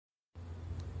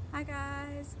Hi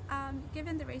guys,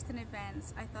 given the recent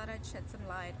events, I thought I'd shed some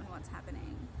light on what's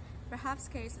happening. Perhaps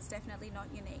case is definitely not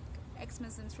unique.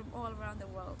 Ex-Muslims from all around the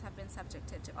world have been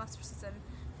subjected to ostracism,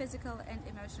 physical and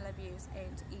emotional abuse,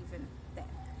 and even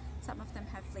death. Some of them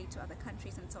have fled to other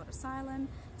countries and sought asylum.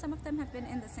 Some of them have been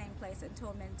in the same place and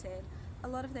tormented. A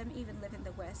lot of them even live in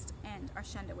the West and are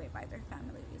shunned away by their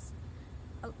families.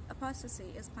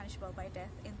 Apostasy is punishable by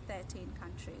death in 13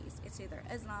 countries. It's either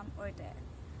Islam or death.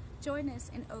 Join us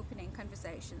in opening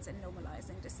conversations and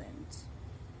normalizing dissent.